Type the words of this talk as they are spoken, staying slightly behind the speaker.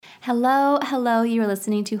Hello, hello. You are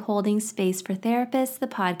listening to Holding Space for Therapists, the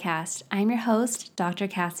podcast. I'm your host, Dr.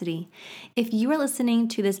 Cassidy. If you are listening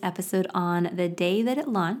to this episode on the day that it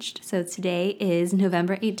launched, so today is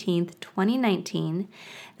November 18th, 2019,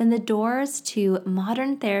 then the doors to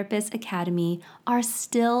Modern Therapist Academy are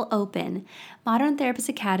still open. Modern Therapist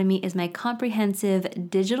Academy is my comprehensive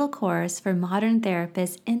digital course for modern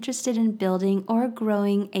therapists interested in building or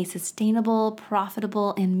growing a sustainable,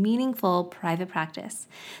 profitable, and meaningful private practice.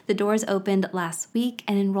 The doors opened last week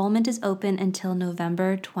and enrollment is open until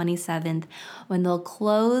November 27th, when they'll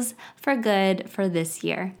close for good for this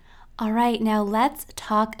year. All right, now let's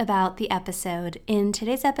talk about the episode. In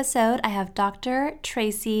today's episode, I have Dr.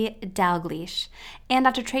 Tracy Dalgleish. And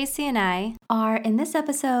Dr. Tracy and I are in this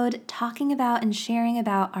episode talking about and sharing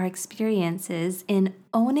about our experiences in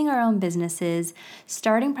owning our own businesses,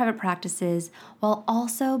 starting private practices, while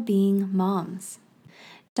also being moms.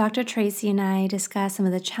 Dr. Tracy and I discuss some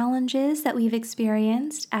of the challenges that we've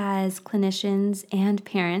experienced as clinicians and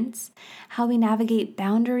parents, how we navigate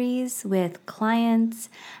boundaries with clients,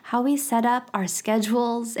 how we set up our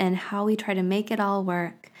schedules, and how we try to make it all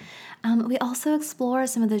work. We also explore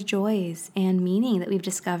some of the joys and meaning that we've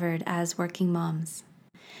discovered as working moms.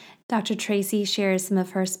 Dr. Tracy shares some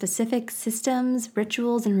of her specific systems,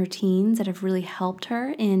 rituals, and routines that have really helped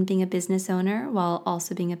her in being a business owner while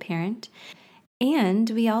also being a parent. And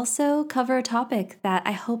we also cover a topic that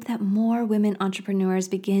I hope that more women entrepreneurs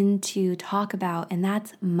begin to talk about, and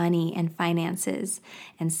that's money and finances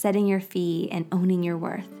and setting your fee and owning your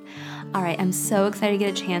worth. All right, I'm so excited to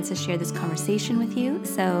get a chance to share this conversation with you,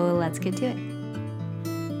 so let's get to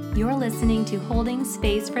it. You're listening to Holding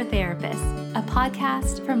Space for Therapists, a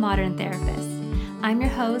podcast for modern therapists. I'm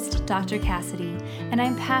your host, Dr. Cassidy, and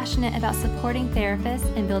I'm passionate about supporting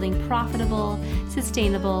therapists in building profitable,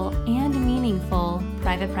 sustainable, and meaningful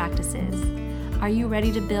private practices. Are you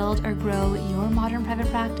ready to build or grow your modern private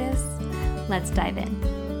practice? Let's dive in.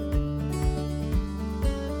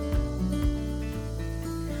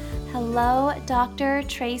 Hello, Dr.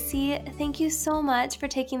 Tracy. Thank you so much for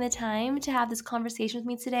taking the time to have this conversation with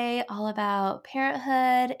me today, all about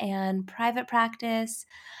parenthood and private practice.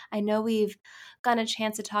 I know we've gotten a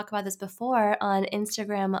chance to talk about this before on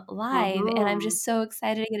Instagram Live, and I'm just so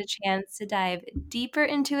excited to get a chance to dive deeper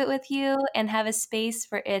into it with you and have a space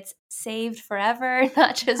where it's saved forever,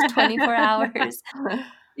 not just 24 hours.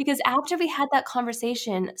 Because after we had that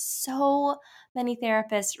conversation, so many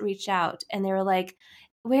therapists reached out and they were like,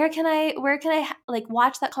 where can I like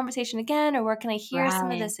watch that conversation again, or where can I hear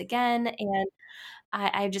some of this again? And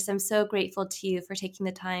I just am so grateful to you for taking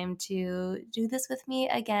the time to do this with me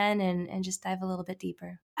again and just dive a little bit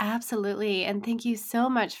deeper. Absolutely. And thank you so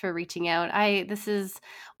much for reaching out. This is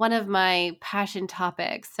one of my passion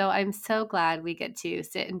topics. So I'm so glad we get to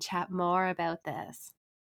sit and chat more about this.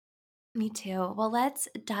 Me too. Well, let's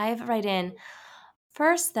dive right in.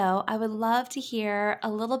 First, though, I would love to hear a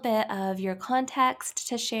little bit of your context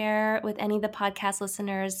to share with any of the podcast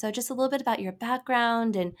listeners. So, just a little bit about your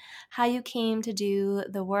background and how you came to do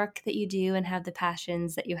the work that you do and have the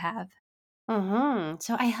passions that you have.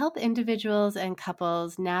 So I help individuals and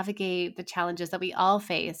couples navigate the challenges that we all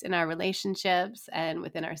face in our relationships and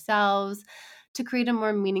within ourselves to create a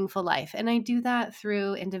more meaningful life. And I do that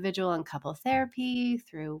through individual and couple therapy,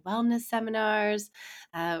 through wellness seminars,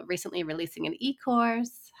 recently releasing an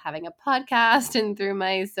e-course, having a podcast, and through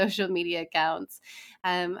my social media accounts.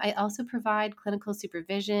 I also provide clinical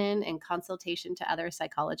supervision and consultation to other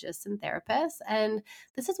psychologists and therapists. And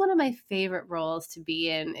this is one of my favorite roles to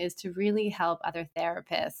be in, is to really help other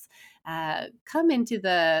therapists come into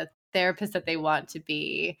the therapist that they want to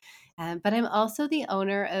be. But I'm also the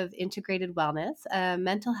owner of Integrated Wellness, a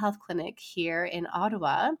mental health clinic here in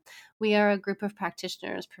Ottawa. We are a group of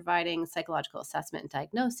practitioners providing psychological assessment and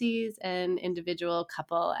diagnoses and individual,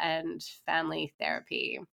 couple, and family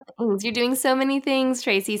therapy. You're doing so many things,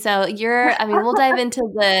 Tracy. So we'll dive into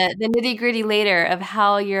the nitty gritty later of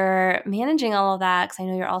how you're managing all of that, because I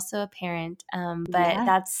know you're also a parent. But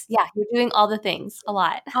you're doing all the things, a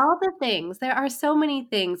lot. All the things. There are so many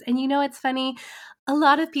things. And it's funny, a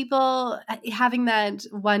lot of people having that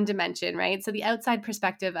one dimension, right? So the outside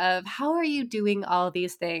perspective of how are you doing all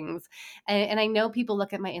these things? And I know people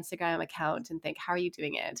look at my Instagram account and think, how are you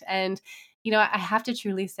doing it? And I have to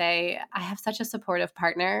truly say, I have such a supportive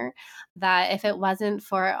partner that if it wasn't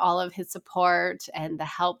for all of his support and the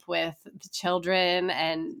help with the children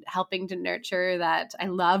and helping to nurture that, I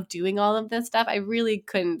love doing all of this stuff. I really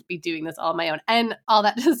couldn't be doing this all on my own. And all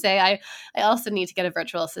that to say, I also need to get a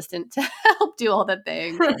virtual assistant to help do all the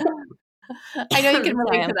things. I know you can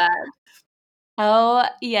relate to that. Oh,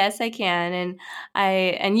 yes, I can.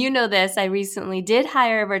 And you know this, I recently did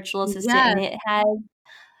hire a virtual assistant, and Yes.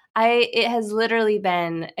 it has literally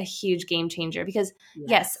been a huge game changer because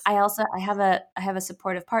yes, Yes. I have a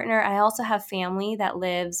supportive partner. I also have family that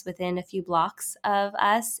lives within a few blocks of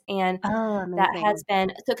us, and Oh, that has amazing.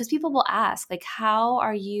 been so because people will ask like, how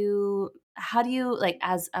do you like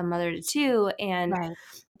as a mother to two and Right.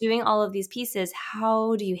 doing all of these pieces,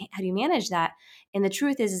 how do you manage that? And the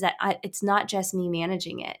truth is that it's not just me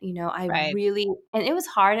managing it. I Right. really and it was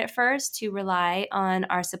hard at first to rely on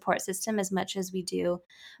our support system as much as we do,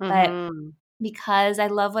 but Mhm. because I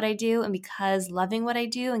love what I do and because loving what I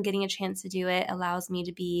do and getting a chance to do it allows me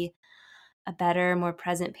to be a better, more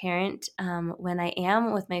present parent when I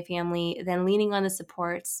am with my family, then leaning on the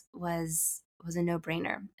supports was a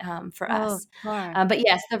no-brainer for Oh, us. sure. But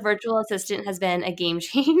yes, the virtual assistant has been a game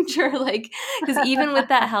changer, like because even with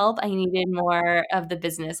that help, I needed more of the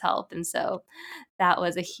business help, and so that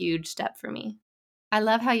was a huge step for me. I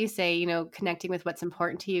love how you say, connecting with what's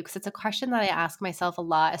important to you, because it's a question that I ask myself a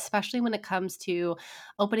lot, especially when it comes to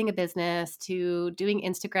opening a business, to doing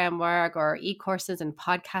Instagram work or e-courses and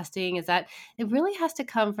podcasting, is that it really has to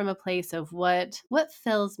come from a place of what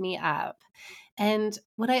fills me up. And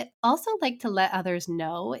what I also like to let others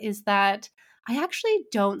know is that I actually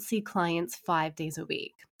don't see clients 5 days a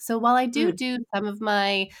week. So while I do Mm, do some of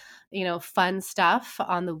my fun stuff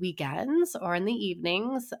on the weekends or in the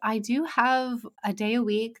evenings, I do have a day a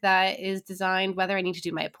week that is designed whether I need to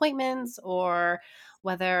do my appointments or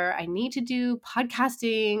whether I need to do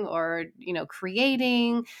podcasting or,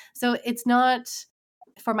 creating. So it's not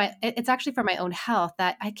it's actually for my own health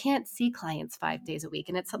that I can't see clients 5 days a week.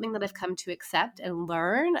 And it's something that I've come to accept and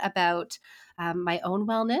learn about my own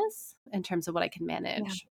wellness in terms of what I can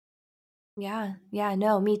yeah. manage. Yeah. Yeah,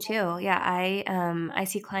 no, me too. Yeah, I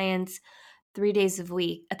see clients 3 days a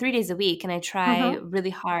week, and I try Hmm. really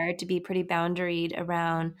hard to be pretty boundaried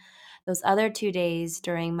around those other 2 days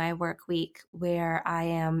during my work week where I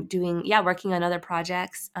am working on other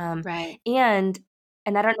projects, Right. and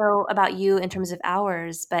I don't know about you in terms of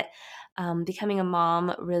hours, but, becoming a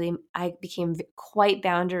mom really I became quite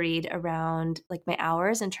boundaried around, like, my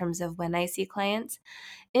hours in terms of when I see clients.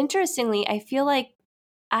 Interestingly, I feel like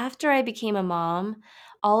after I became a mom,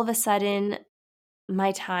 all of a sudden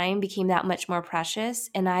my time became that much more precious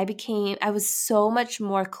and I was so much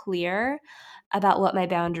more clear about what my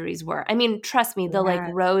boundaries were. I mean, trust me, the like Yeah.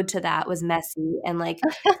 road to that was messy and like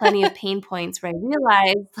plenty of pain points where I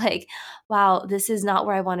realized like, wow, this is not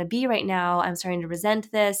where I want to be right now. I'm starting to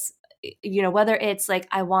resent this. Whether it's like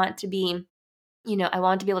I want to be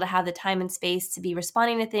able to have the time and space to be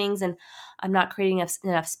responding to things, and I'm not creating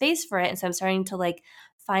enough space for it. And so I'm starting to like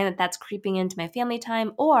find that that's creeping into my family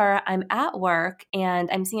time, or I'm at work and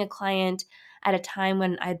I'm seeing a client at a time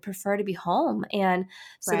when I'd prefer to be home. And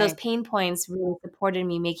so those Right. pain points really supported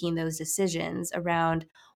me making those decisions around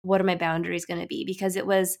what are my boundaries going to be because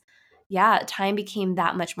time became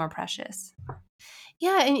that much more precious.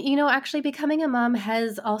 Yeah, and actually becoming a mom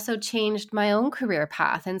has also changed my own career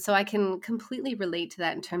path. And so I can completely relate to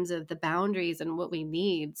that in terms of the boundaries and what we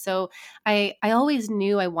need. So I always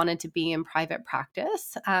knew I wanted to be in private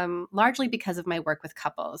practice, largely because of my work with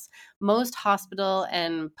couples. Most hospital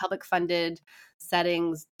and public funded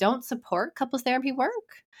settings don't support couples therapy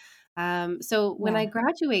work. So when I Yeah.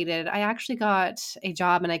 graduated, I actually got a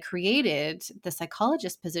job and I created the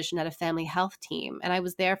psychologist position at a family health team, and I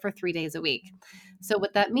was there for 3 days a week. So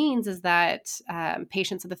what that means is that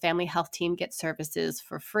patients of the family health team get services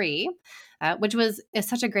for free, which is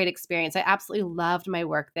such a great experience. I absolutely loved my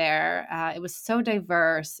work there. It was so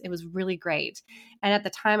diverse. It was really great. And at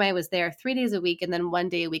the time, I was there 3 days a week and then 1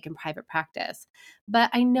 day a week in private practice.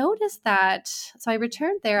 But I noticed that, so I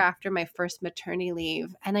returned there after my first maternity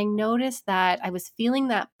leave, and I noticed that I was feeling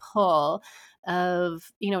that pull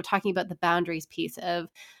of, talking about the boundaries piece of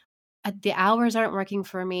the hours aren't working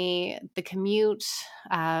for me. The commute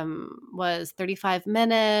was 35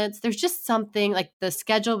 minutes. There's just something like the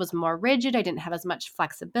schedule was more rigid. I didn't have as much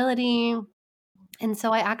flexibility. And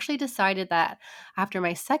so I actually decided that after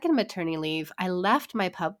my second maternity leave, I left my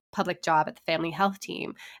public job at the family health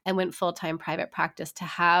team and went full time private practice to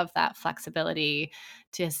have that flexibility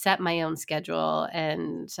to set my own schedule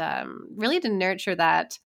and really to nurture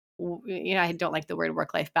that. I don't like the word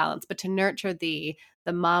work life balance, but to nurture the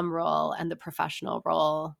mom role and the professional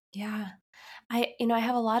role. Yeah. I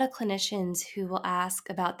have a lot of clinicians who will ask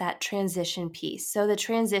about that transition piece. So the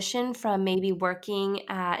transition from maybe working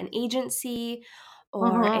at an agency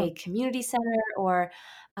or a Hmm. community center or,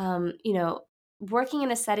 working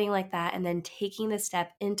in a setting like that and then taking the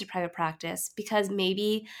step into private practice because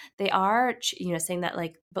maybe they are, saying that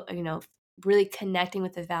like, really connecting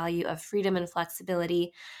with the value of freedom and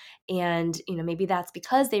flexibility. And, maybe that's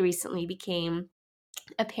because they recently became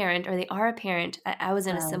a parent or they are a parent. I was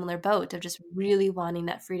in a Right. similar boat of just really wanting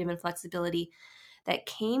that freedom and flexibility that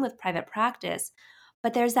came with private practice.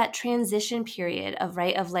 But there's that transition period of,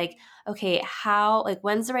 right, of like, okay,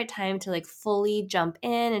 when's the right time to like fully jump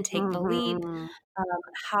in and take the leap? Mhm. Um,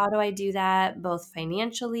 how do I do that both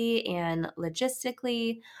financially and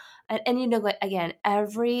logistically? And what, again,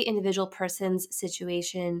 every individual person's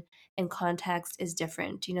situation and context is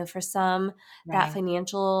different. For some, that Right.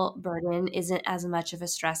 financial burden isn't as much of a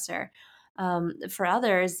stressor. For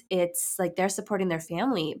others, it's like they're supporting their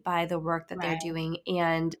family by the work that they're Right. doing,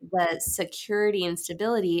 and the security and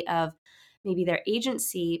stability of maybe their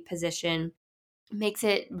agency position makes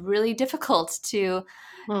it really difficult to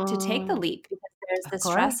take the Mm, leap because there's of the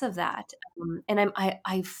course. stress of that. And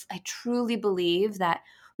I truly believe that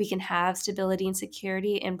we can have stability and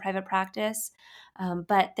security in private practice,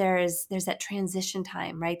 but there's that transition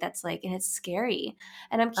time, right? That's like, and it's scary.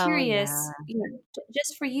 And I'm Oh, yeah. curious,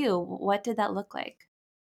 just for you, what did that look like?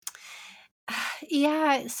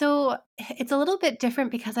 Yeah, so it's a little bit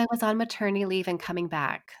different because I was on maternity leave and coming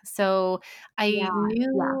back. So Yeah, I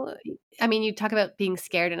yeah, knew, I mean, you talk about being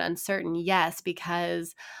scared and uncertain. Yes,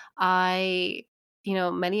 because I,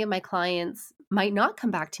 many of my clients might not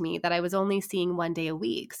come back to me that I was only seeing 1 day a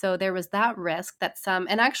week. So there was that risk that some,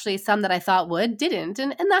 and actually some that I thought would, didn't.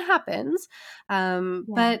 And that happens.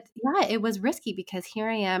 yeah, But yeah, it was risky because here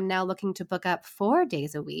I am now looking to book up 4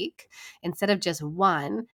 days a week instead of just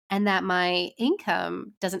one, and that my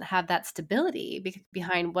income doesn't have that stability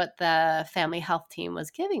behind what the family health team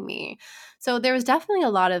was giving me. So there was definitely a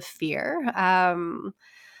lot of fear.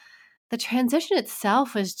 The transition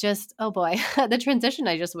itself was just, oh boy, the transition,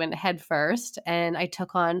 I just went head first and I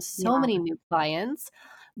took on so yeah, many new clients.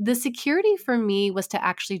 The security for me was to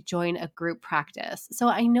actually join a group practice. So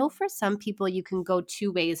I know for some people, you can go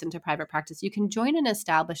two ways into private practice. You can join an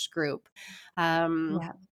established group. Um,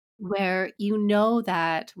 yeah, where you know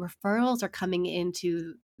that referrals are coming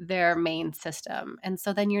into their main system. And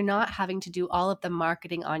so then you're not having to do all of the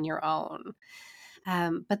marketing on your own.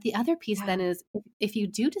 But the other piece yeah, then is if you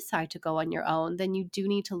do decide to go on your own, then you do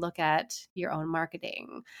need to look at your own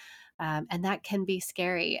marketing. And that can be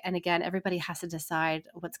scary. And again, everybody has to decide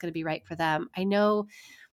what's going to be right for them. I know,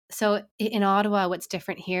 so in Ottawa, what's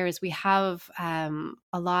different here is we have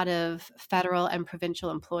a lot of federal and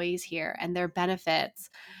provincial employees here, and their benefits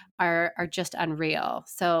are just unreal.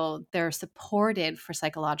 So they're supported for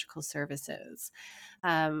psychological services.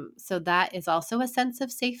 So that is also a sense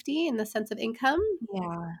of safety in the sense of income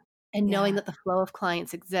yeah, and knowing yeah, that the flow of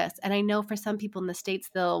clients exists. And I know for some people in the States,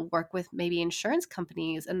 they'll work with maybe insurance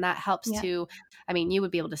companies, and that helps yeah. to, I mean, you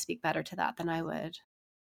would be able to speak better to that than I would.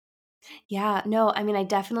 Yeah, no, I mean, I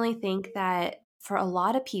definitely think that for a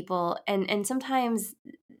lot of people, and sometimes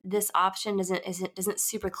this option doesn't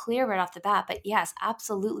super clear right off the bat, but yes,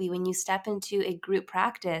 absolutely. When you step into a group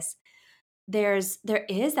practice, there is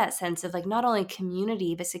that sense of like not only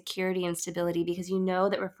community but security and stability because you know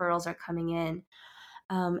that referrals are coming in.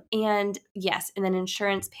 And yes, and then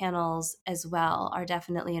insurance panels as well are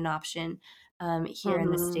definitely an option here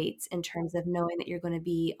in the Mhm. states in terms of knowing that you're going to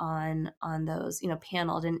be on those,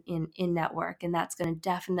 paneled in network, and that's going to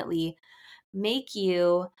definitely make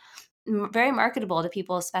you very marketable to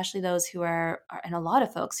people, especially those who and a lot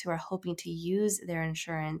of folks who are hoping to use their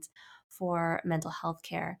insurance for mental health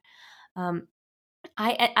care. Um,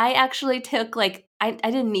 I actually took like I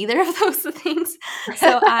did neither of those things.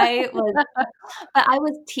 So I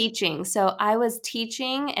was teaching. So I was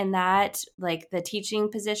teaching, and that, like, the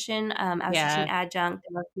teaching position, I was teaching Yeah. adjunct,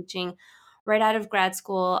 and I was teaching right out of grad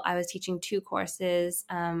school. I was teaching 2 courses,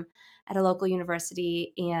 at a local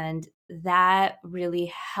university, and that really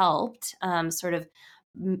helped, sort of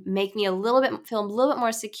make me feel a little bit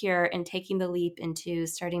more secure in taking the leap into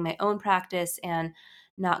starting my own practice and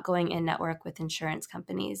not going in network with insurance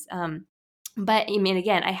companies. But I mean,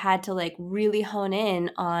 again, I had to like really hone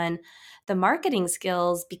in on the marketing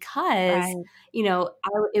skills because, Right.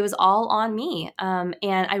 it was all on me. And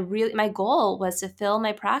my goal was to fill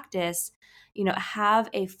my practice, have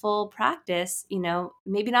a full practice,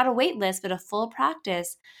 maybe not a wait list, but a full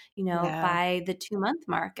practice, Yeah. by the 2-month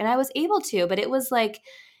mark. And I was able to, but it was like,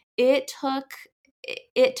 it took,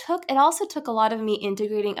 it also took a lot of me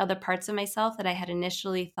integrating other parts of myself that I had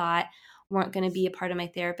initially thought weren't going to be a part of my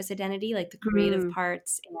therapist identity, like the creative Mm,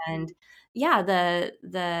 parts and yeah, the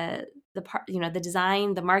part, the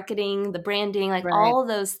design, the marketing, the branding, like right. all of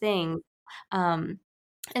those things. Um,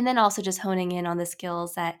 and then also just honing in on the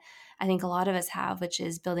skills that I think a lot of us have, which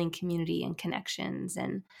is building community and connections.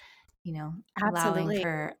 And you know, Absolutely.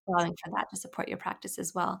 allowing for that to support your practice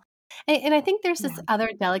as well. And I think there's Yeah. this other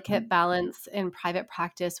delicate balance in private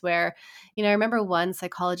practice where, I remember one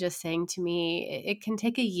psychologist saying to me, it can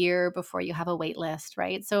take a year before you have a wait list,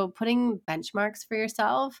 right? So putting benchmarks for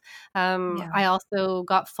yourself. Yeah. I also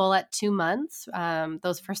got full at 2 months.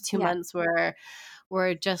 Those first two Yeah. months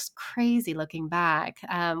were just crazy looking back,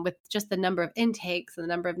 with just the number of intakes and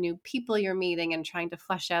the number of new people you're meeting and trying to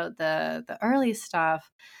flesh out the early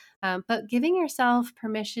stuff. But giving yourself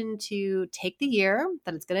permission to take the year,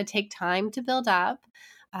 that it's going to take time to build up,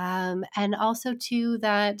 and also too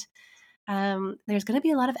that there's going to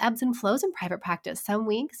be a lot of ebbs and flows in private practice. Some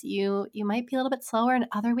weeks you might be a little bit slower, and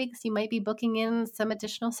other weeks you might be booking in some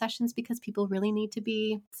additional sessions because people really need to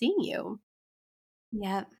be seeing you.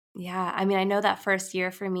 Yeah. Yeah. I mean, I know that first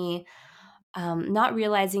year for me, not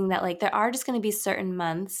realizing that like there are just going to be certain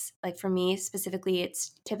months, like for me specifically,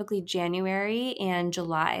 it's typically January and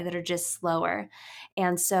July that are just slower.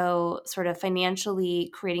 And so, sort of financially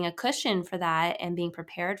creating a cushion for that and being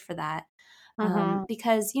prepared for that. Hmm.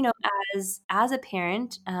 Because, as a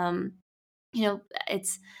parent, you know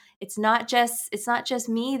it's it's not just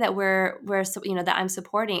me that that I'm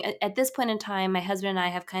supporting at this point in time. My husband and I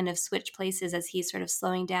have kind of switched places as he's sort of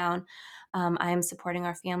slowing down. I'm supporting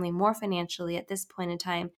our family more financially at this point in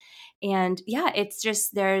time, and yeah, it's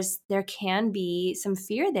just there can be some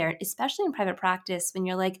fear there, especially in private practice, when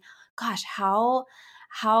you're like, gosh, how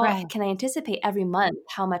Right. can I anticipate every month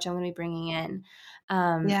how much I'm going to be bringing in?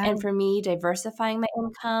 Yeah. And for me, diversifying my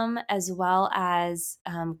income as well as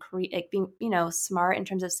like being, smart in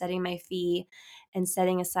terms of setting my fee and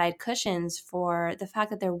setting aside cushions for the fact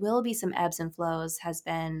that there will be some ebbs and flows has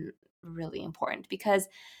been really important, because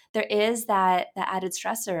there is that added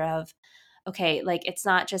stressor of, okay, like it's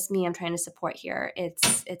not just me I'm trying to support here.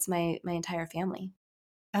 It's my entire family.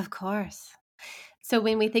 Of course. So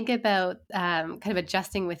when we think about kind of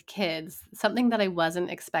adjusting with kids, something that I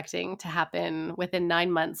wasn't expecting to happen within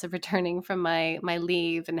 9 months of returning from my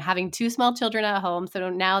leave and having two small children at home, so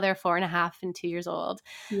now they're 4.5 and 2 years old,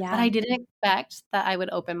 but Yeah. I didn't expect that I would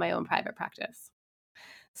open my own private practice.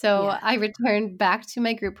 So Yeah. I returned back to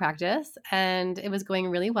my group practice and it was going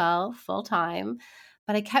really well full time,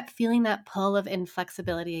 but I kept feeling that pull of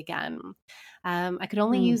inflexibility again. I could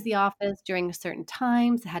only use Mm. the office during certain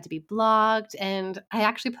times. It had to be blocked. And I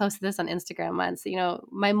actually posted this on Instagram once.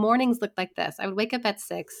 My mornings looked like this. I would wake up at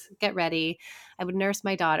 6, get ready. I would nurse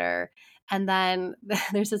my daughter. And then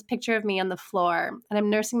there's this picture of me on the floor, and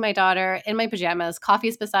I'm nursing my daughter in my pajamas.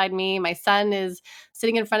 Coffee's beside me. My son is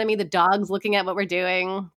sitting in front of me. The dog's looking at what we're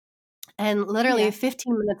doing. And literally Yeah.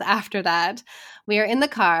 15 minutes after that, we are in the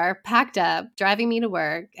car, packed up, driving me to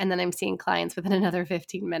work, and then I'm seeing clients within another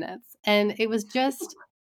 15 minutes. And it was just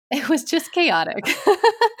chaotic.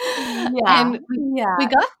 Yeah. And we Yeah.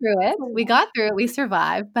 got through it. So, We got through it. We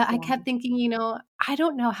survived, but I yeah. kept thinking, I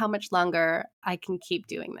don't know how much longer I can keep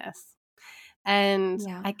doing this. And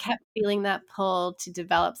Yeah. I kept feeling that pull to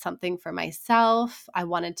develop something for myself. I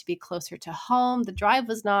wanted to be closer to home. The drive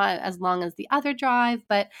was not as long as the other drive,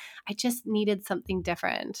 but I just needed something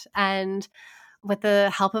different. And with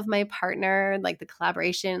the help of my partner, like the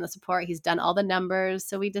collaboration and the support, he's done all the numbers.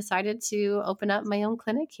 So we decided to open up my own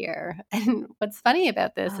clinic here. And what's funny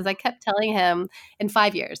about this is Oh, I kept telling him in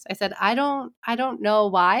 5 years. I said, I don't know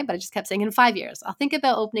why, but I just kept saying in 5 years, I'll think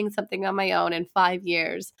about opening something on my own in 5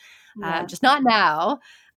 years, yeah. just not now.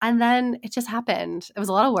 And then it just happened. It was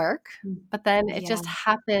a lot of work, Mm. but then it Yeah. just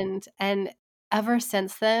happened. And ever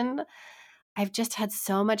since then, I've just had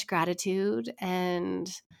so much gratitude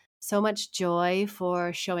and so much joy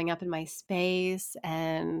for showing up in my space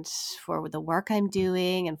and for the work I'm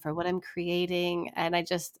doing and for what I'm creating. And I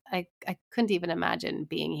couldn't even imagine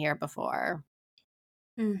being here before.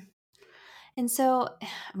 Mm. And so,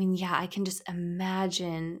 I mean, yeah, I can just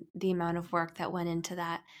imagine the amount of work that went into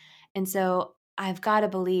that. And so I've got to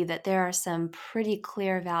believe that there are some pretty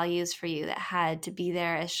clear values for you that had to be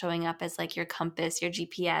there as showing up as like your compass, your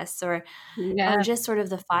GPS, or Yeah. just sort of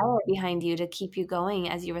the fire behind you to keep you going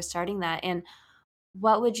as you were starting that. And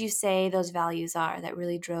what would you say those values are that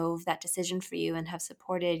really drove that decision for you and have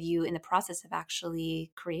supported you in the process of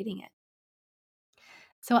actually creating it?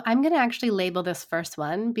 So I'm going to actually label this first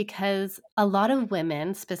one because a lot of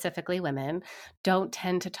women, specifically women, don't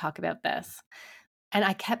tend to talk about this. And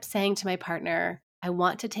I kept saying to my partner, I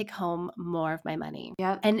want to take home more of my money.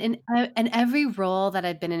 Yep. And in every role that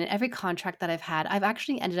I've been in, every contract that I've had, I've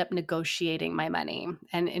actually ended up negotiating my money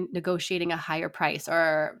and negotiating a higher price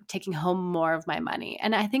or taking home more of my money.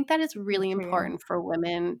 And I think that is Good really for you. important for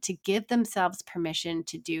women to give themselves permission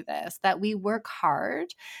to do this, that we work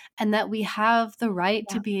hard and that we have the right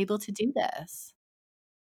to Yeah. be able to do this.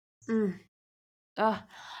 Mm. Ugh,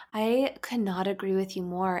 I could not agree with you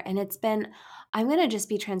more. And I'm going to just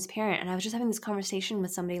be transparent. And I was just having this conversation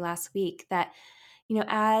with somebody last week that,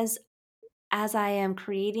 as I am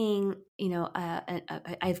creating,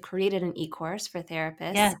 I've created an e-course for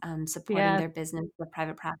therapists, Yes. supporting Yes. their business, the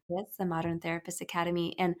private practice, the Modern Therapist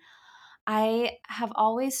Academy. And I have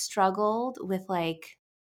always struggled with like,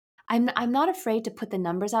 I'm not afraid to put the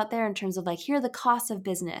numbers out there in terms of like, here are the costs of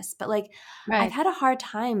business, but like I've Right. had a hard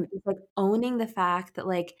time with like owning the fact that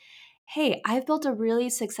like, hey, I've built a really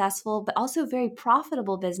successful but also very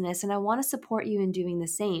profitable business and I want to support you in doing the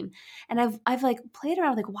same. And I've like played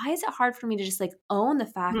around with like, why is it hard for me to just like own the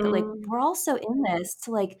fact that like Mm. we're also in this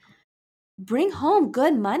to like bring home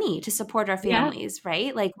good money to support our Yeah, families,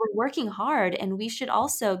 right? Like we're working hard and we should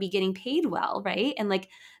also be getting paid well, right? And like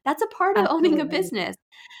that's a part of owning a absolutely. business.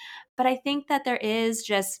 But I think that there is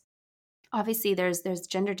just obviously there's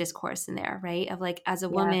gender discourse in there, right? Of like as a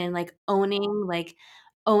Yeah. woman,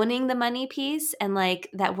 owning the money piece and like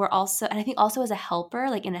that we're also and I think also as a helper,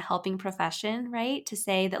 like in a helping profession, right? To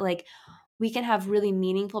say that like we can have really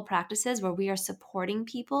meaningful practices where we are supporting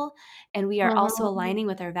people and we are also Mhm. aligning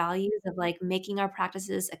with our values of like making our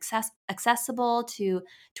practices accessible to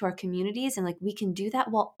our communities and like we can do that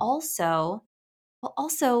while also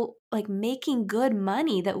like making good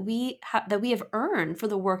money that we have earned for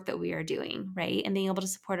the work that we are doing, right? And being able to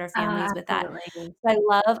support our families with that. Absolutely. So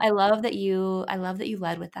I love that you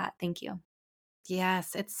led with that. Thank you.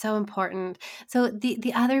 Yes, it's so important. So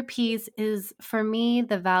the other piece is for me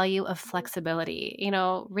the value of flexibility.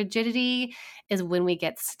 Rigidity is when we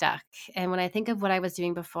get stuck. And when I think of what I was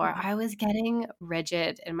doing before, Yeah. I was getting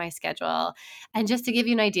rigid in my schedule. And just to give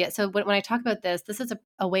you an idea, so when I talk about this is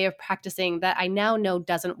a way of practicing that I now know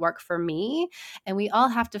doesn't work for me. And we all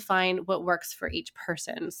have to find what works for each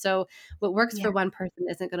person. So what works Yeah. for one person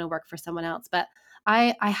isn't going to work for someone else. But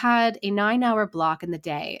I had a 9-hour block in the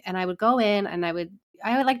day, and I would go in and I would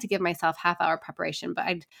like to give myself half-hour preparation, but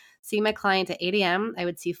I'd see my client at 8 AM, I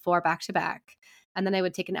would see 4 back to back, and then I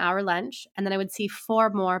would take an hour lunch, and then I would see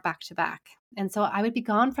 4 more back to back. And so I would be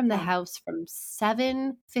gone from the Wow. house from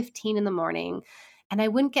 7:15 in the morning, and I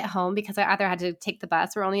wouldn't get home because I either had to take the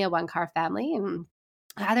bus, we're only a one-car family, and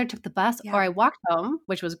I either took the bus or Yeah. I walked home,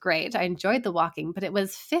 which was great. I enjoyed the walking, but it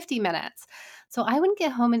was 50 minutes. So I wouldn't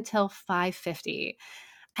get home until 5:50,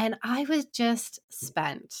 and I was just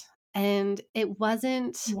spent. And it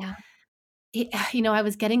wasn't Yeah. I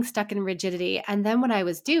was getting stuck in rigidity. And then what I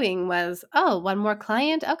was doing was, oh, one more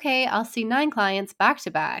client. Okay, I'll see 9 clients back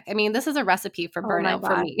to back. I mean, this is a recipe for Oh my burnout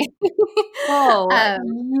for gosh. me. Oh, um,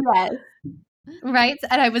 yes. right?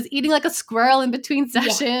 And I was eating like a squirrel in between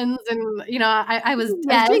Yeah. sessions, and I was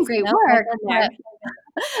Yes. doing great Nope. I've work, been there.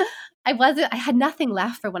 but I had nothing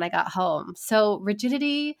left for when I got home. So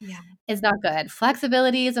rigidity Yeah. is not good.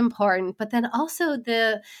 Flexibility is important, but then also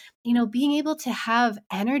being able to have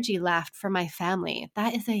energy left for my family.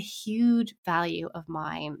 That is a huge value of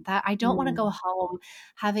mine. That I don't want to go Mm. home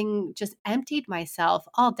having just emptied myself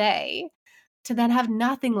all day to then have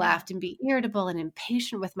nothing Yeah. left and be irritable and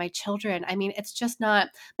impatient with my children. I mean, it's just not,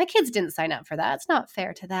 my kids didn't sign up for that. It's not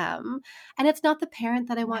fair to them. And it's not the parent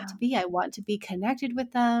that I want Yeah. to be. I want to be connected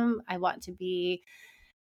with them. I want to be,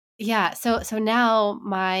 yeah. So now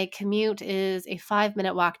my commute is a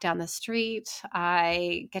 5-minute walk down the street.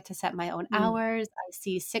 I get to set my own Mm. hours. I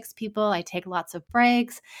see 6 people. I take lots of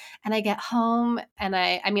breaks, and I get home and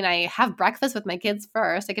I have breakfast with my kids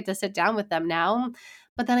first. I get to sit down with them now,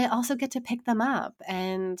 but then I also get to pick them up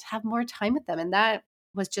and have more time with them. And that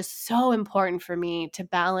was just so important for me to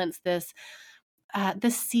balance this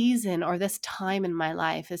season or this time in my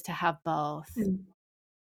life is to have both. Mm.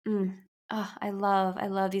 Mm. Oh, I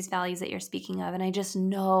love these values that you're speaking of. And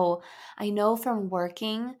I know from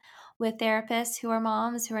working with therapists who are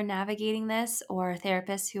moms who are navigating this, or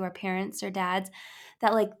therapists who are parents or dads,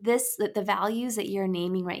 that like that the values that you're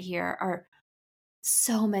naming right here are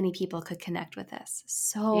so many people could connect with this.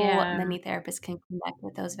 So Yeah. many therapists can connect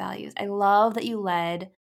with those values. I love that you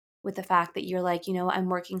led with the fact that you're like, I'm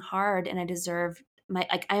working hard and I deserve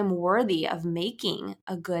like I am worthy of making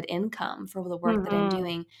a good income for the work that I'm Mhm.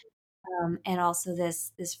 doing, and also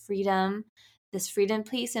this freedom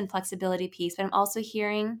piece and flexibility piece. But I'm also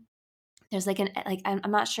hearing there's like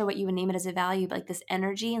I'm not sure what you would name it as a value, but like this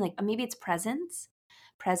energy and like maybe it's presence.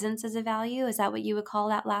 Presence as a value. Is that what you would call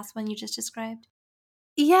that last one you just described?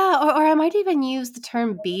 Yeah, or I might even use the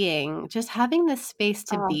term being, just having this space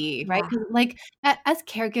to Oh, be, right? yeah. 'Cause, like, as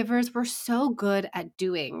caregivers, we're so good at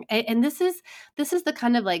doing, and this is the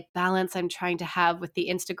kind of, like, balance I'm trying to have with the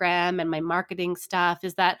Instagram and my marketing stuff,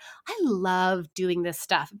 is that I love doing this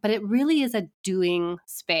stuff, but it really is a doing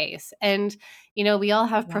space, and, we all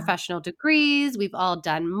have Yeah. professional degrees, we've all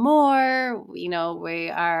done more, we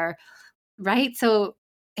are right? So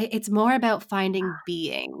it's more about finding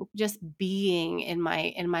being, just being in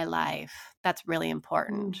my life. That's really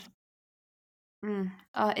important. Mm.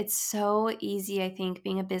 It's so easy, I think,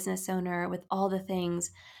 being a business owner with all the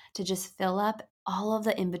things to just fill up all of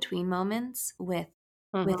the in between moments with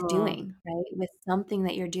Mhm. doing, right? With something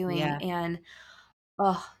that you're doing. Yeah. And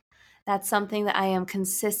oh, that's something that I am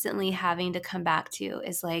consistently having to come back to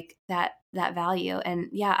is like that value. And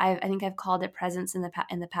yeah, I think I've called it presence in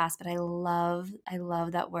the past, but I love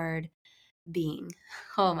that word being.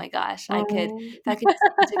 Oh my gosh, Mhm. if I could just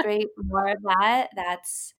integrate more of that,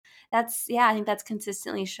 that's yeah, I think that's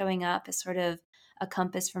consistently showing up as sort of a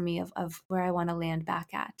compass for me of where I wanna land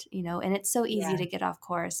back at, and it's so easy Yeah. to get off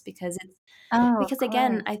course Oh, of because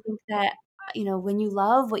again, course. I think that, when you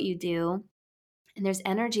love what you do and there's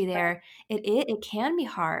energy there, it can be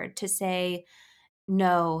hard to say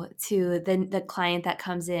no to the client that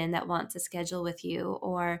comes in that wants to schedule with you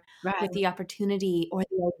or with Right. the opportunity or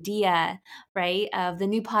the idea, right, of the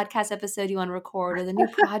new podcast episode you wanna record or the new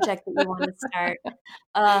project that you wanna start.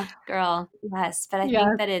 Girl, yes, but I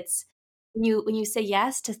think Yes, that it's when you say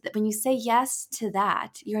yes to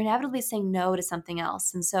that, you're inevitably saying no to something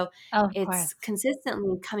else, and so of it's course.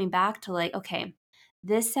 consistently coming back to, like, "Okay,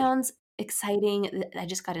 this sounds exciting, I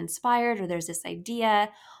just got inspired," or "There's this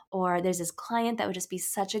idea," or "There's this client that would just be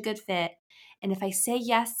such a good fit, and if I say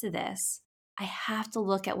yes to this, I have to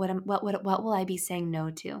look at what will I be saying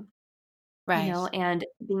no to?" Right. And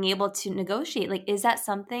being able to negotiate, like, is that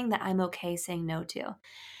something that I'm okay saying no to?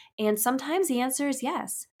 And sometimes the answer is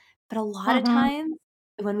yes. But a lot of Mhm. times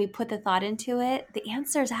when we put the thought into it, the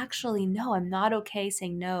answer is actually no, I'm not okay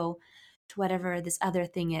saying no to whatever this other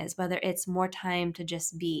thing is, whether it's more time to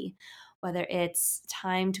just be, whether it's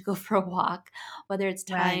time to go for a walk, whether it's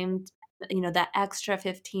Right. time, that extra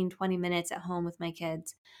 15, 20 minutes at home with my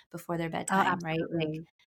kids before their Oh, bedtime, right? Like absolutely.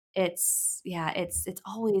 it's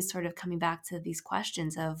always sort of coming back to these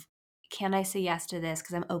questions of, can I say yes to this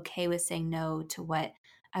because I'm okay with saying no to what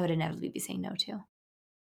I would inevitably be saying no to?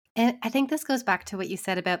 And I think this goes back to what you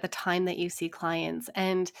said about the time that you see clients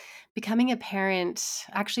and becoming a parent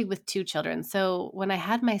actually with 2 children. So, when I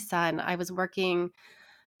had my son, I was working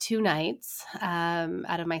 2 nights,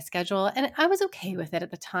 out of my schedule, and I was okay with it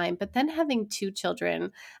at the time, but then having 2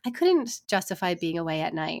 children, I couldn't justify being away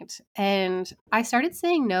at night, and I started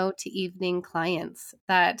saying no to evening clients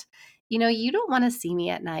that, "You don't wanna see me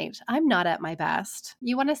at night. I'm not at my best.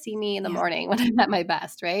 You wanna see me in the Yeah. morning when I'm at my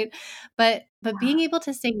best," right? But being able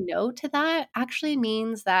to say no to that actually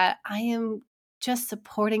means that I am just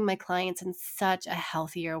supporting my clients in such a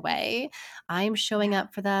healthier way. I'm showing Yeah.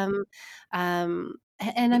 up for them, and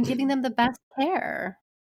I'm giving them the best care.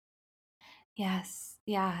 Yes.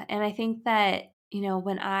 Yeah. And I think that,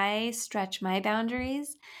 when I stretch my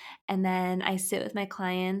boundaries and then I sit with my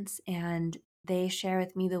clients and they share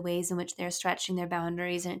with me the ways in which they're stretching their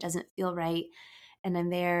boundaries and it doesn't feel right. And I'm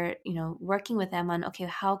there, working with them on, okay,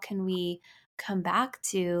 how can we come back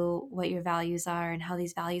to what your values are and how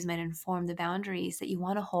these values might inform the boundaries that you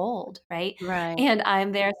want to hold, right? Right. And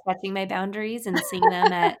I'm there stretching my boundaries and seeing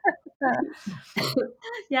them at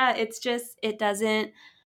yeah, it's just it doesn't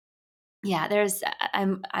yeah,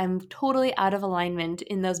 I'm totally out of alignment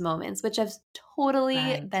in those moments, which I've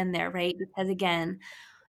totally Right. been there, right? Because again,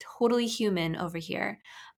 totally human over here.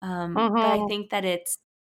 But I Mhm. think that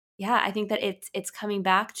I think that it's coming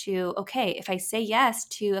back to, okay, if I say yes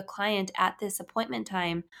to a client at this appointment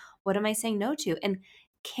time, what am I saying no to? And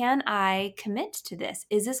can I commit to this?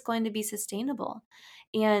 Is this going to be sustainable?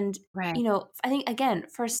 And Right. I think again,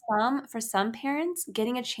 for some parents,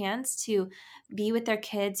 getting a chance to be with their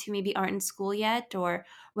kids who maybe aren't in school yet, or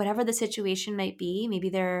whatever the situation might be, maybe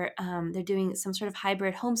they're doing some sort of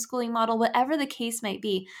hybrid homeschooling model, whatever the case might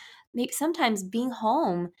be. Maybe sometimes being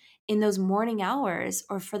home in those morning hours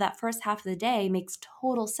or for that first half of the day makes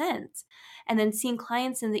total sense. And then seeing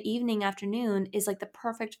clients in the evening, afternoon is like the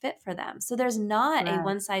perfect fit for them. So there's not a Right.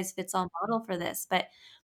 one size fits all model for this. But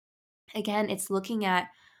again, it's looking at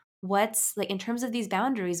what's like in terms of these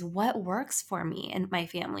boundaries, what works for me and my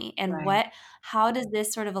family, and Right. how does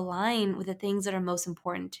this sort of align with the things that are most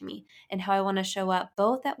important to me and how I want to show up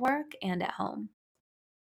both at work and at home.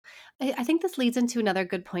 I think this leads into another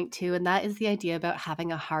good point too, and that is the idea about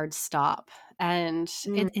having a hard stop. And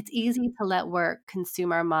Mm, it's easy to let work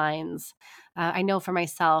consume our minds. I know for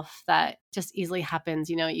myself that just easily happens.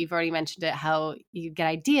 You've already mentioned it, how you get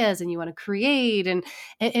ideas and you want to create. And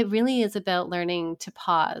it really is about learning to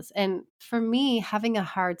pause. And for me, having a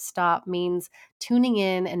hard stop means tuning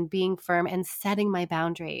in and being firm and setting my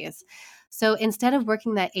boundaries. So instead of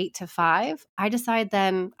working that 8 to 5, I decide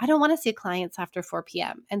then I don't want to see clients after 4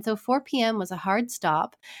 p.m. And so 4 p.m. was a hard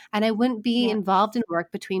stop, and I wouldn't be yeah, involved in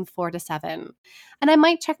work between 4 to 7. And I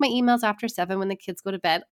might check my emails after 7 when the kids go to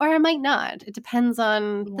bed, or I might not. It depends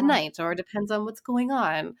on the yeah. night or it depends on what's going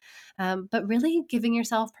on. But really giving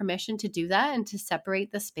yourself permission to do that and to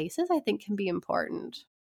separate the spaces, I think can be important.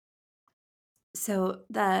 So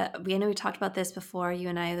I know we talked about this before, you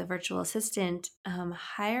and I, the virtual assistant.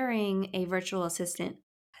 Hiring a virtual assistant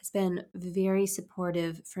has been very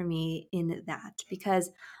supportive for me in that because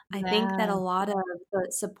I think that a Yeah. lot of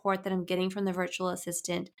the support that I'm getting from the virtual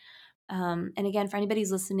assistant, and again, for anybody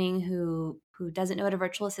who's listening who doesn't know what a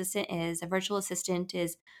virtual assistant is, a virtual assistant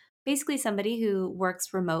is basically somebody who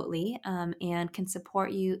works remotely and can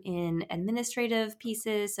support you in administrative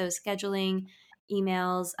pieces, so scheduling,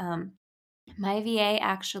 emails. My VA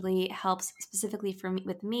actually helps specifically for me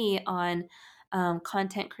with me on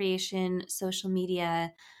content creation, social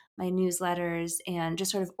media, my newsletters, and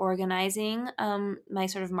just sort of organizing my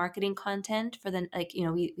sort of marketing content for the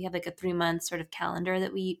we have like a 3 month sort of calendar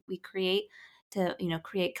that we create to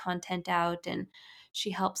create content out, and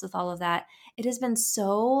she helps with all of that. It has been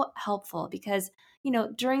so helpful because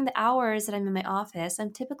during the hours that I'm in my office,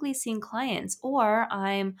 I'm typically seeing clients or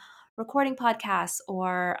I'm recording podcasts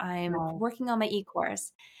or I'm Right. working on my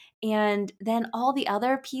e-course. And then all the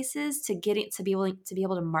other pieces to get it to be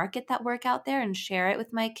able to market that work out there and share it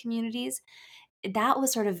with my communities. That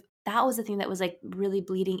was the thing that was like really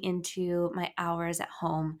bleeding into my hours at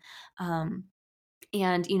home.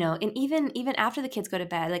 And and even after the kids go to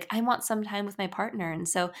bed, like I want some time with my partner, and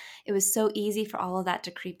so it was so easy for all of that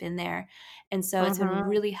to creep in there. And so it's been Hmm.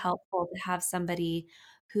 really helpful to have somebody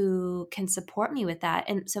who can support me with that.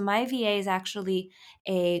 And so my VA is actually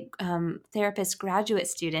a therapist graduate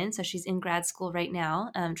student, so she's in grad school right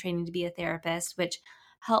now, training to be a therapist, which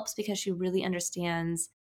helps because she really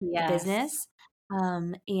understands the Yes. business.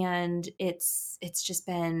 And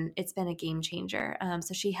it's been a game changer.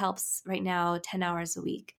 So she helps right now 10 hours a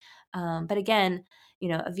week. But again,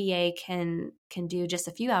 a VA can do just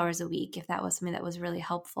a few hours a week if that was something that was really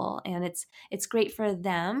helpful. And it's great for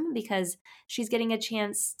them because she's getting a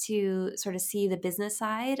chance to sort of see the business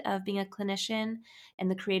side of being a clinician and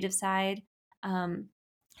the creative side. Um,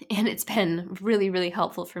 and it's been really, really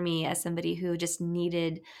helpful for me as somebody who just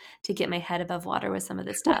needed to get my head above water with some of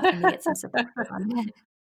this stuff and to get some support on it.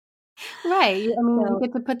 Right. I mean, you So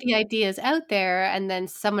get to put the ideas out there and then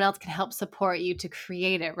someone else can help support you to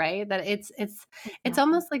create it, right? That it's exactly.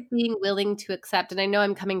 almost like being willing to accept, and I know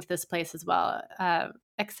I'm coming to this place as well.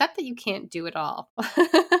 Accept that you can't do it all.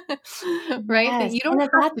 Right? That Yes, you and don't that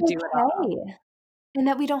have that's to do it all. okay, and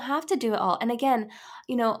that we don't have to do it all. And again,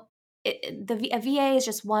 you know, a VA is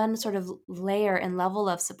just one sort of layer and level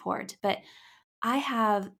of support, but I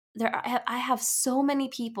have so many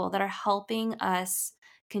people that are helping us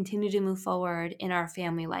continue to move forward in our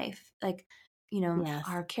family life. Like, Yes.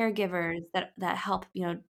 our caregivers that help,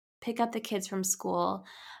 pick up the kids from school.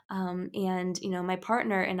 And my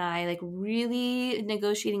partner and I like really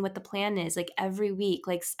negotiating what the plan is. Like every week,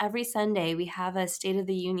 like every Sunday, we have a State of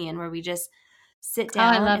the Union where we just sit Oh,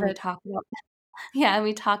 I down love and we it. talk about yeah, and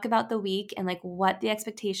we talk about the week and like what the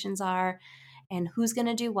expectations are and who's going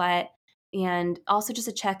to do what. And also just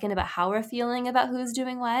a check in about how we're feeling about who's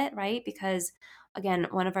doing what, right? Because again,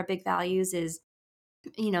 one of our big values is,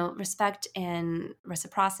 respect and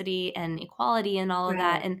reciprocity and equality and all of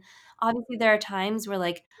that. Right. And obviously, there are times where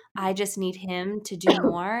like I just need him to do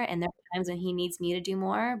more, and there are times when he needs me to do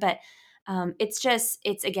more. But it's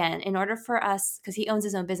again, in order for us, because he owns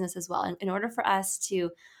his own business as well, and in order for us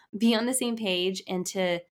to be on the same page and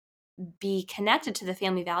to be connected to the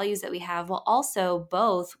family values that we have while also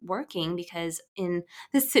both working because in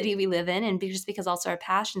the city we live in and just because also our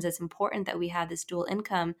passions, it's important that we have this dual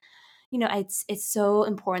income. It's so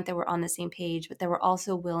important that we're on the same page, but that we're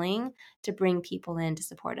also willing to bring people in to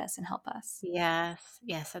support us and help us. Yes.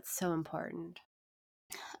 Yes, that's so important.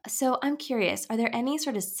 So I'm curious, are there any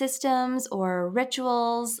sort of systems or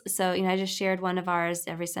rituals? So, I just shared one of ours.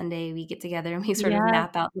 Every Sunday we get together and we sort of Yes.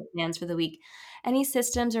 map out the plans for the week. Any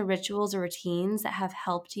systems or rituals or routines that have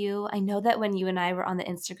helped you? I know that when you and I were on the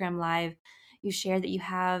Instagram live, you shared that you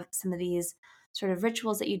have some of these sort of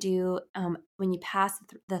rituals that you do when you pass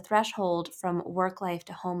the threshold from work life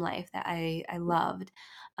to home life that I loved.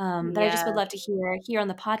 That I just would Yeah. love to hear here on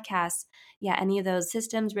the podcast. Yeah, any of those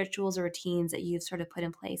systems, rituals, or routines that you've sort of put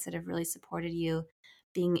in place that have really supported you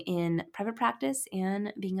being in private practice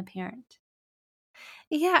and being a parent.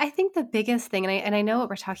 Yeah, I think the biggest thing, and I know what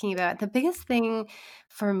we're talking about, the biggest thing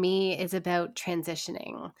for me is about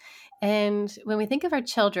transitioning. And when we think of our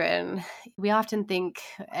children, we often think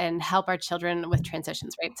and help our children with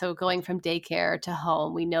transitions, right? So going from daycare to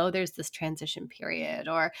home, we know there's this transition period.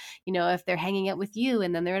 Or, if they're hanging out with you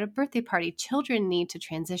and then they're at a birthday party, children need to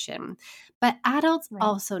transition. But adults Right.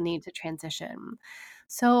 also need to transition.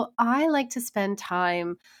 So I like to spend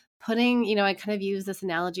time putting, I kind of use this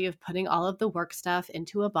analogy of putting all of the work stuff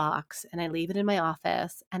into a box and I leave it in my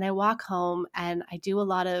office and I walk home and I do a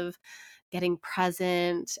lot of getting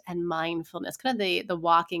present and mindfulness, kind of the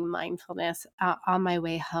walking mindfulness on my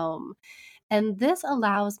way home. And this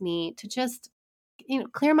allows me to just,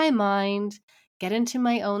 clear my mind, get into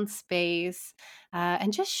my own space,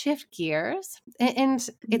 and just shift gears. And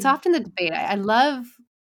it's Mm. often the debate. I love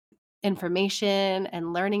information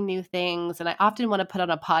and learning new things, and I often want to put on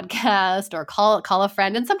a podcast or call a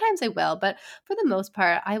friend, and sometimes I will, but for the most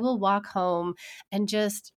part I will walk home and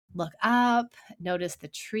just look up, notice the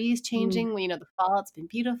trees Mm. changing. The fall, it's been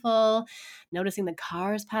beautiful, noticing the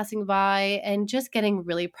cars passing by and just getting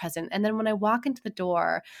really present. And then when I walk into the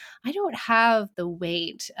door, I don't have the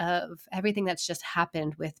weight of everything that's just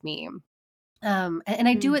happened with me. And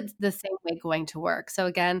I do Mm. it the same way going to work. So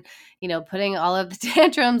again, putting all of the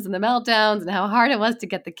tantrums and the meltdowns and how hard it was to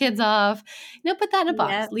get the kids off, put that in a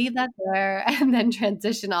box, Yep. leave that there, and then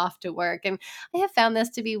transition off to work. And I have found this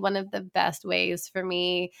to be one of the best ways for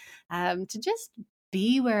me to just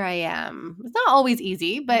be where I am. It's not always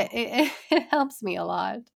easy, but it helps me a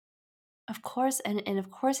lot. Of course, and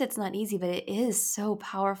of course it's not easy, but it is so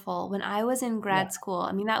powerful. When I was in Yeah. grad school,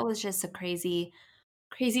 I mean, that was just a crazy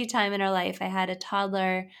time in our life. I had a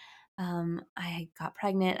toddler, I got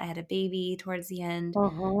pregnant, I had a baby towards the end,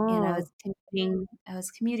 and Uh-huh. I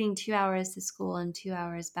was commuting 2 hours to school and 2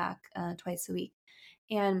 hours back, twice a week,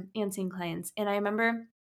 and seeing clients. And I remember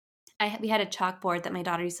we had a chalkboard that my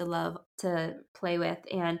daughter used to love to play with,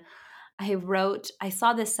 and I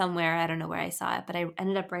saw this somewhere, I don't know where I saw it, but I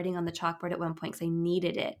ended up writing on the chalkboard at one point because I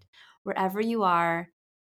needed it. "Wherever you are,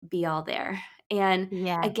 be all there." And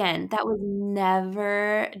Yeah. again, that was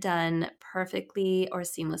never done perfectly or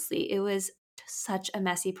seamlessly. It was such a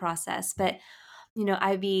messy process, but,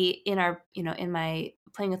 I'd be in my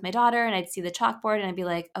playing with my daughter, and I'd see the chalkboard and I'd be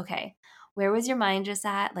like, "Okay, where was your mind just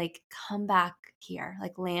at? Like, come back here,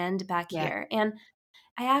 like land back Yeah. here." And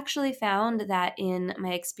I actually found that in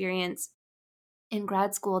my experience in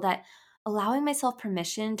grad school that allowing myself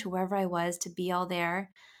permission to wherever I was to be all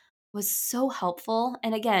there was so helpful.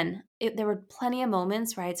 And again, there were plenty of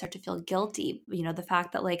moments where I'd start to feel guilty. The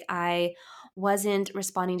fact that like I wasn't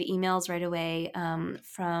responding to emails right away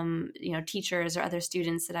from teachers or other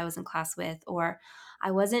students that I was in class with, or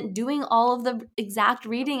I wasn't doing all of the exact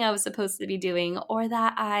reading I was supposed to be doing, or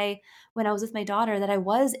that when I was with my daughter, that I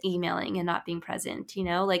was emailing and not being present.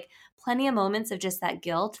 Like plenty of moments of just that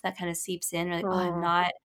guilt that kind of seeps in, or like, oh, Oh,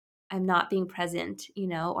 I'm not being present,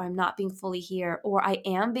 or I'm not being fully here, or I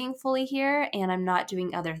am being fully here and I'm not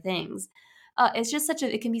doing other things. It's just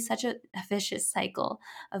it can be such a vicious cycle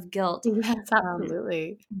of guilt. yes, Um,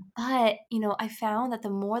 absolutely. but, I found that the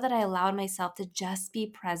more that I allowed myself to just be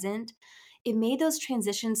present, it made those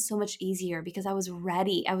transitions so much easier because I was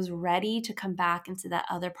ready. I was ready to come back into that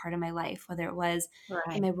other part of my life, whether it was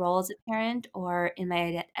in Right. my role as a parent or in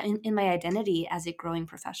my identity as a growing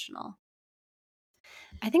professional.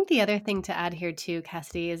 I think the other thing to add here too,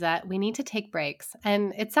 Cassidy, is that we need to take breaks.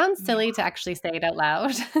 And it sounds Yeah. silly to actually say it out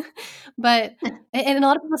loud, but and a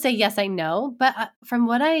lot of people say, yes, I know. But from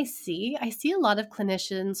what I see a lot of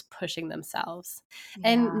clinicians pushing themselves.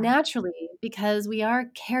 And Yeah. naturally, because we are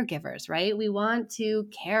caregivers, right? We want to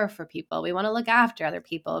care for people, we want to look after other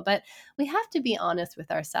people, but we have to be honest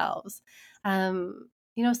with ourselves.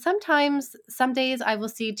 Sometimes, some days I will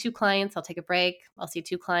see two clients, I'll take a break. I'll see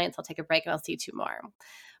two clients, I'll take a break, and I'll see two more.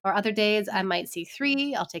 Or other days I Yeah. might see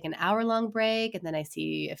three, I'll take an hour-long break, and then I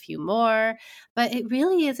see a few more. But it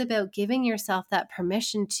really is about giving yourself that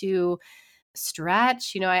permission to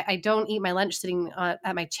stretch. I don't eat my lunch sitting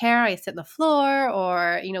at my chair. I sit on the floor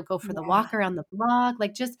or, go for the Yeah. walk around the block.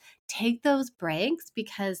 Like, just take those breaks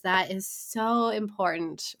because that is so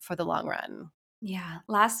important for the long run. Yeah,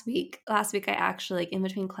 last week I actually like in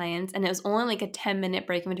between clients, and it was only like a 10-minute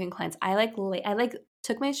break in between clients. I like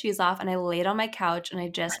took my shoes off and I laid on my couch and I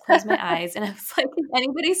just closed my eyes. And I was like, if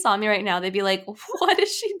anybody saw me right now, they'd be like, what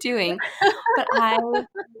is she doing? But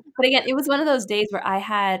but again, it was one of those days where I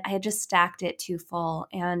had just stacked it too full,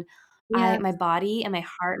 and Yes. my body and my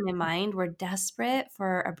heart and my mind were desperate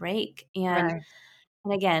for a break. Right.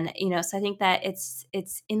 And again, so I think that it's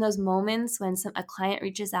in those moments when a client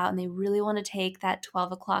reaches out and they really want to take that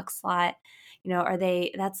 12 o'clock slot, are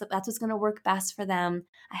they that's what's going to work best for them.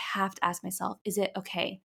 I have to ask myself, is it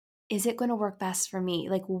okay? Is it going to work best for me?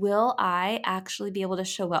 Like, will I actually be able to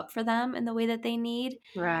show up for them in the way that they need,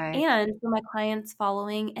 Right. and for my clients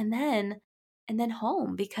following, and then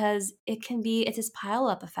home, because it's this pile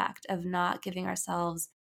up effect of not giving ourselves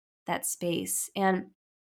that space. And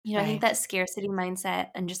I think Right. that scarcity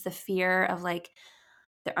mindset and just the fear of like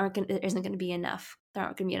there isn't going to be enough. There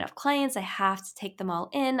aren't going to be enough clients. I have to take them all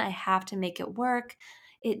in. I have to make it work.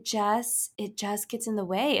 It just gets in the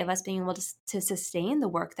way of us being able to sustain the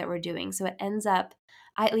work that we're doing. So it ends up,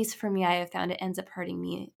 at least for me, I have found it ends up hurting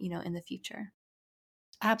me, in the future.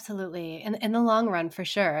 Absolutely. In the long run, for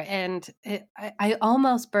sure. And I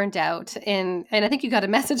almost burnt out and I think you got a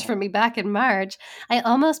message from me back in March. I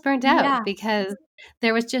almost burnt out Yeah. because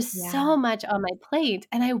there was just Yeah. so much on my plate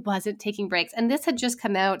and I wasn't taking breaks. And this had just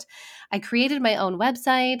come out. I created my own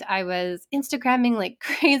website. I was Instagramming like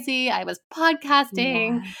crazy. I was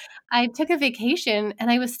podcasting. Yeah. I took a vacation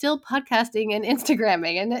and I was still podcasting and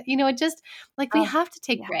Instagramming. And, it just like we Oh, have to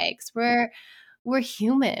take yeah. breaks. We're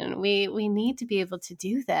human. We need to be able to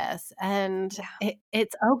do this, and Yeah.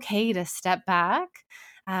 it's okay to step back.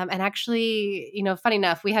 And actually, funny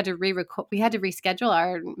enough, we had to reschedule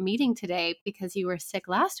our meeting today because you were sick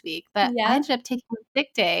last week. But I Yeah. ended up taking a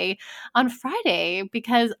sick day on Friday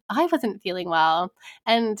because I wasn't feeling well,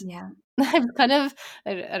 and Yeah. I'm kind of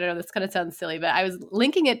I don't know. This kind of sounds silly, but I was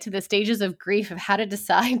linking it to the stages of grief of how to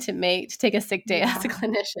decide to take a sick day as a Yeah.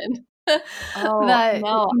 clinician. Oh, That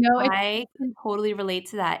no, it's I can totally relate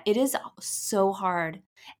to that. It is so hard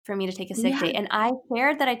for me to take a sick yeah. day, and I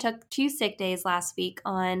shared that I took 2 sick days last week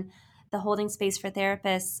on the Holding Space for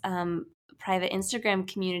Therapists, private Instagram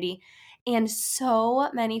community, and so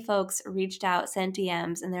many folks reached out, sent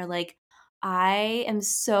DMs, and they're like, "I am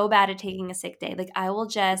so bad at taking a sick day. Like,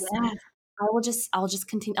 Yes, I'll just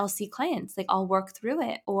continue. I'll see clients, like, I'll work through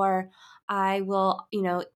it, or I will,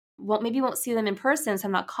 won't see them in person, so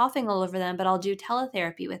I'm not coughing all over them, but I'll do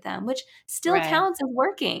teletherapy with them, which still right. counts as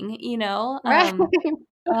working, Right.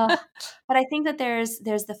 ugh, but I think that there's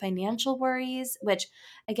the financial worries, which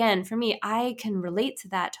again, for me, I can relate to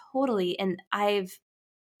that totally, and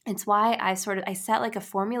it's why I set like a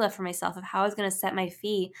formula for myself of how I was gonna set my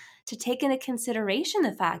fee to take into consideration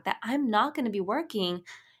the fact that I'm not gonna be working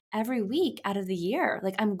every week out of the year.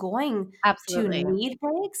 Like, I'm going to Absolutely. need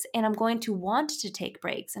breaks, and I'm going to want to take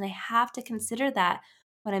breaks, and I have to consider that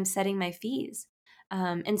when I'm setting my fees.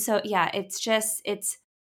 And so, yeah,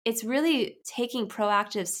 it's really taking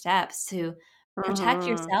proactive steps to protect Mhm.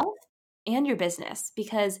 yourself and your business,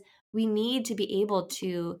 because we need to be able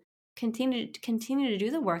to continue to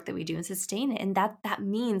do the work that we do and sustain it, and that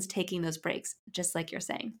means taking those breaks, just like you're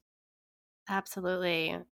saying.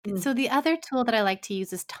 Absolutely. Mm, So the other tool that I like to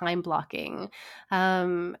use is time blocking.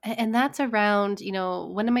 And that's around,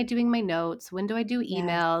 when am I doing my notes? When do I do yes,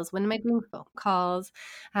 emails? When am I doing phone calls?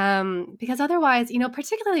 Because otherwise,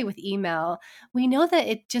 particularly with email, we know that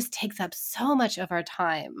it just takes up so much of our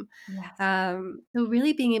time. yes. So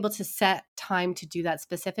really being able to set time to do that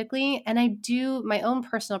specifically. And I do my own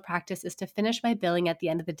personal practice is to finish my billing at the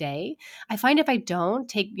end of the day. I find if I don't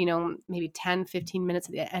take, maybe 10, 15 minutes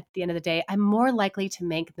at the end of the day, I'm more likely to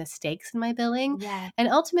make mistakes in my billing. Yes, And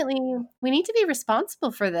ultimately, we need to be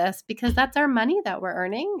responsible for this because that's our money that we're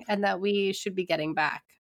earning and that we should be getting back.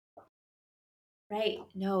 right.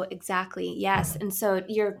 No, exactly, yes, and so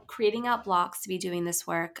you're creating out blocks to be doing this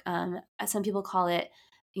work. Some people call it,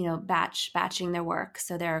 batching their work,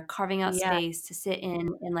 so they're carving out Yeah. space to sit in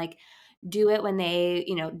and, like, do it when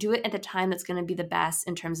do it at the time that's gonna be the best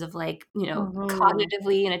in terms of, like, Hmm.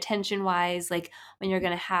 cognitively and attention-wise, like, when you're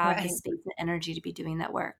gonna have the Right. space and energy to be doing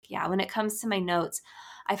that work. Yeah, when it comes to my notes,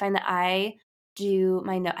 I find that I do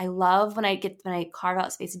my note I love when I carve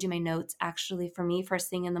out space to do my notes, actually, for me, first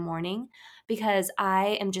thing in the morning, because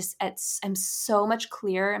I am just I'm so much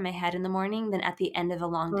clearer in my head in the morning than at the end of a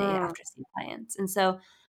long day Mm. after seeing clients. And so,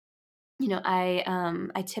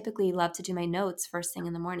 I typically love to do my notes first thing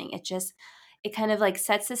in the morning. It kind of like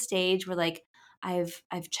sets the stage where, like, I've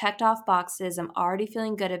checked off boxes, I'm already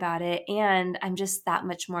feeling good about it, and I'm just that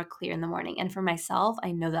much more clear in the morning. And for myself,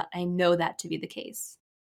 I know that to be the case.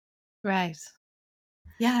 Right.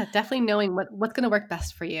 Yeah, definitely knowing what's going to work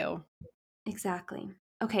best for you. Exactly.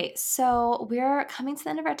 Okay, so we're coming to the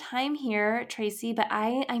end of our time here, Tracy, but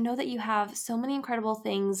I know that you have so many incredible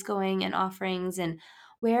things going and offerings, and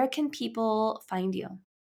where can people find you?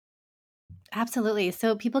 Absolutely.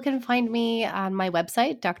 So people can find me on my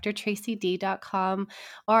website, drtracyd.com,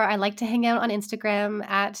 or I like to hang out on Instagram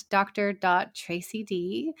at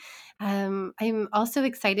dr.tracyd. I'm also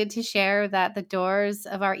excited to share that the doors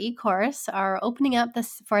of our e-course are opening up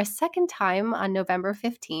this for a second time on November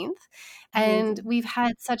 15th. And Amazing. we've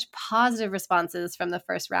had such positive responses from the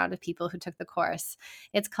first round of people who took the course.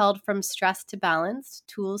 It's called From Stress to Balanced: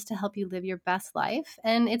 Tools to Help You Live Your Best Life.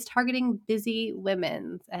 And it's targeting busy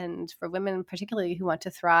women, and for women particularly who want to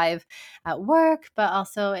thrive at work, but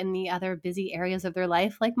also in the other busy areas of their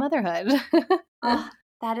life, like motherhood. Oh,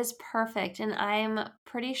 that is perfect. And I'm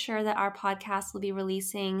pretty sure that our podcast will be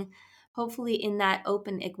releasing hopefully in that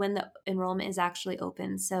open when the enrollment is actually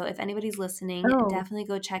open. So if anybody's listening, Oh, definitely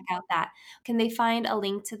go check out that. Can they find a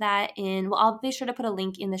link to that well, I'll be sure to put a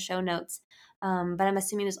link in the show notes. But I'm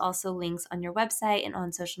assuming there's also links on your website and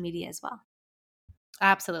on social media as well.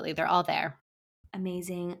 absolutely. They're all there.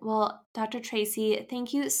 Amazing. Well, Dr. Tracy,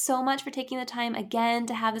 thank you so much for taking the time again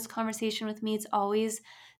to have this conversation with me. It's always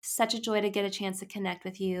such a joy to get a chance to connect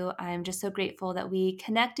with you. I'm just so grateful that we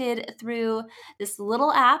connected through this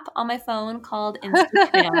little app on my phone called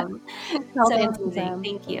Instagram. Called So amazing. Instagram.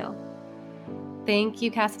 Thank you. Thank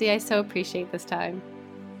you, Cassidy. I so appreciate this time.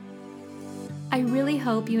 I really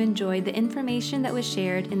hope you enjoyed the information that was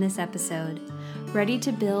shared in this episode. Ready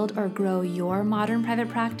to build or grow your modern private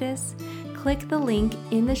practice? Click the link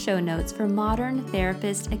in the show notes for Modern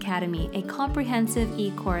Therapist Academy, a comprehensive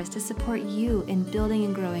e-course to support you in building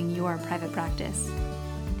and growing your private practice.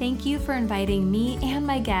 Thank you for inviting me and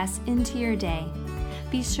my guests into your day.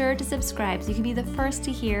 Be sure to subscribe so you can be the first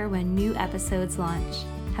to hear when new episodes launch.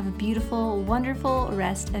 Have a beautiful, wonderful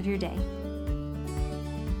rest of your day.